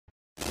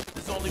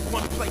only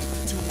one place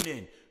to tune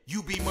in.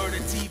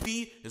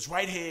 UBMurdaTV is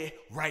right here,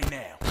 right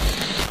now.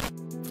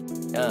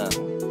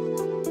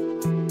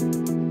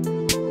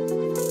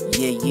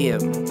 Yeah.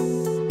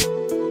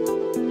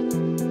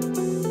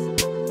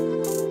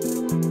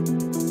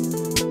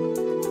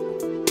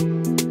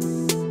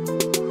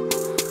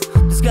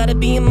 There's gotta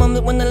be a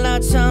moment when the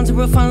light shines and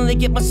we'll finally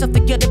get myself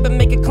together and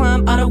make it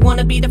climb. I don't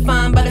wanna be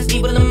defined by this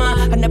evil in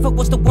mind. I never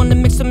was the one to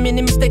make so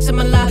many mistakes in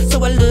my life.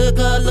 So I look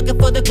up, looking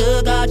for the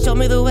good God. Show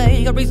me the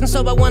way, a reason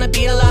so I wanna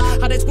be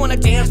alive. I just wanna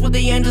dance with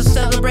the angels,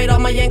 celebrate all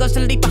my angles, to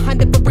leave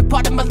behind every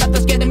part of my life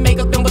that's getting make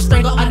up and will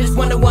strangle. I just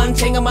wanna one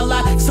thing in my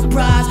life,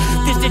 surprise.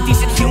 There's a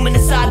decent human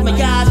inside my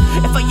eyes.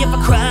 If I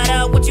ever cried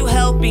out, would you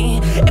help me?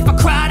 If I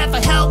cried out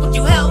for help, would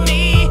you help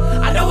me?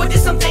 I know it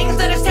is some things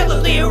that is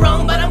terribly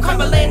wrong, but I'm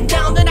crumbling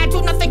down. Then I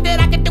do not think that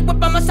I can do it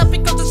by myself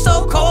because it's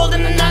so cold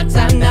in the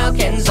nighttime now.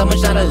 Can someone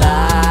shine a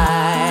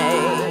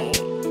light?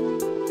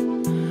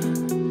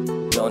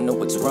 Don't know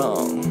what's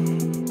wrong.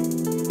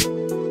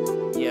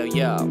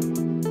 Yo.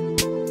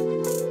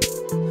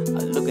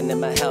 I'm looking at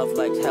my health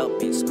like help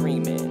me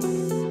screaming.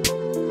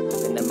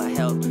 Looking at my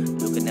health,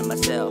 looking at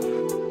myself.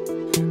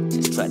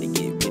 Just try to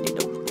get rid of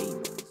those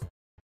demons.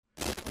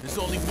 There's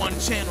only one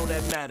channel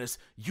that matters.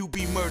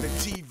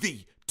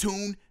 UBMurdaTV.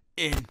 Tune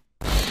in.